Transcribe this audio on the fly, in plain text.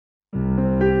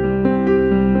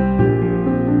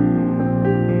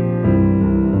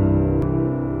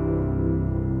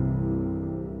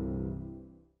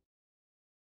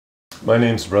My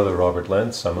name's Brother Robert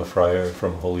Lentz. I'm a friar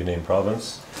from Holy Name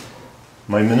Province.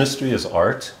 My ministry is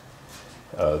art.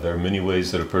 There are many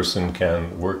ways that a person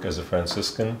can work as a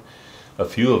Franciscan. A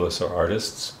few of us are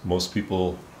artists. Most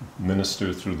people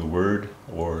minister through the word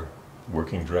or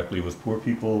working directly with poor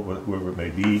people, whoever it may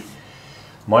be.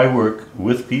 My work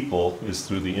with people is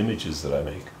through the images that I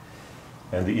make.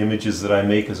 And the images that I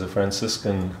make as a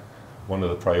Franciscan, one of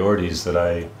the priorities that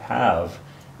I have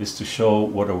is to show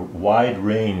what a wide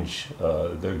range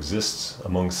there exists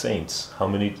among saints, how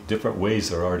many different ways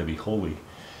there are to be holy,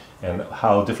 and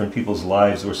how different people's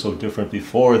lives were so different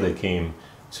before they came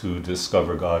to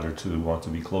discover God or to want to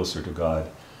be closer to God,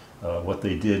 what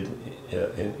they did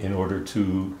in order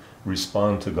to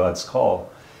respond to God's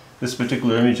call. This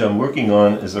particular image I'm working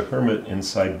on is a hermit in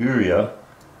Siberia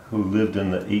who lived in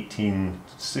the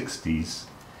 1860s.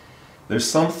 There's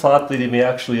some thought that he may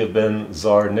actually have been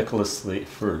Tsar Nicholas I,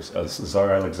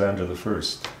 Tsar Alexander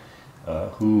I,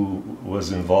 who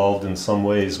was involved in some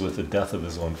ways with the death of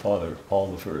his own father,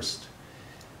 Paul I,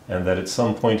 and that at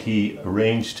some point he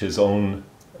arranged his own,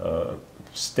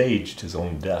 staged his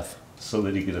own death so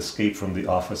that he could escape from the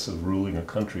office of ruling a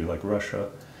country like Russia,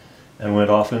 and went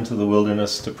off into the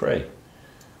wilderness to pray.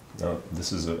 Now,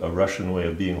 this is a Russian way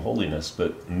of being holiness,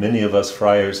 but many of us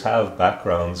friars have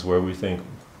backgrounds where we think,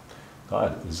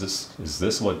 God, is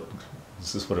this what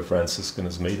a Franciscan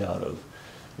is made out of?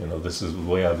 You know, this is the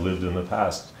way I've lived in the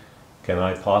past. Can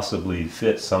I possibly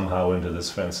fit somehow into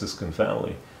this Franciscan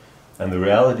family? And the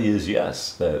reality is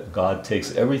yes, that God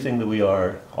takes everything that we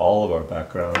are, all of our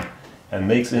background, and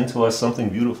makes into us something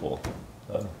beautiful.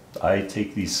 I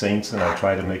take these saints and I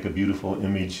try to make a beautiful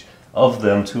image of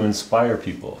them to inspire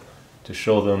people, to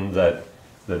show them that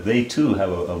they too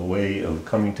have a way of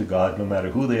coming to God, no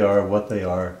matter who they are, what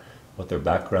their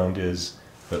background is,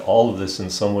 but all of this in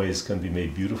some ways can be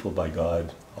made beautiful by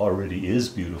God, already is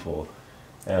beautiful,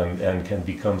 and can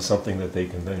become something that they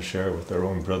can then share with their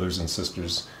own brothers and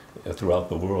sisters throughout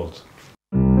the world.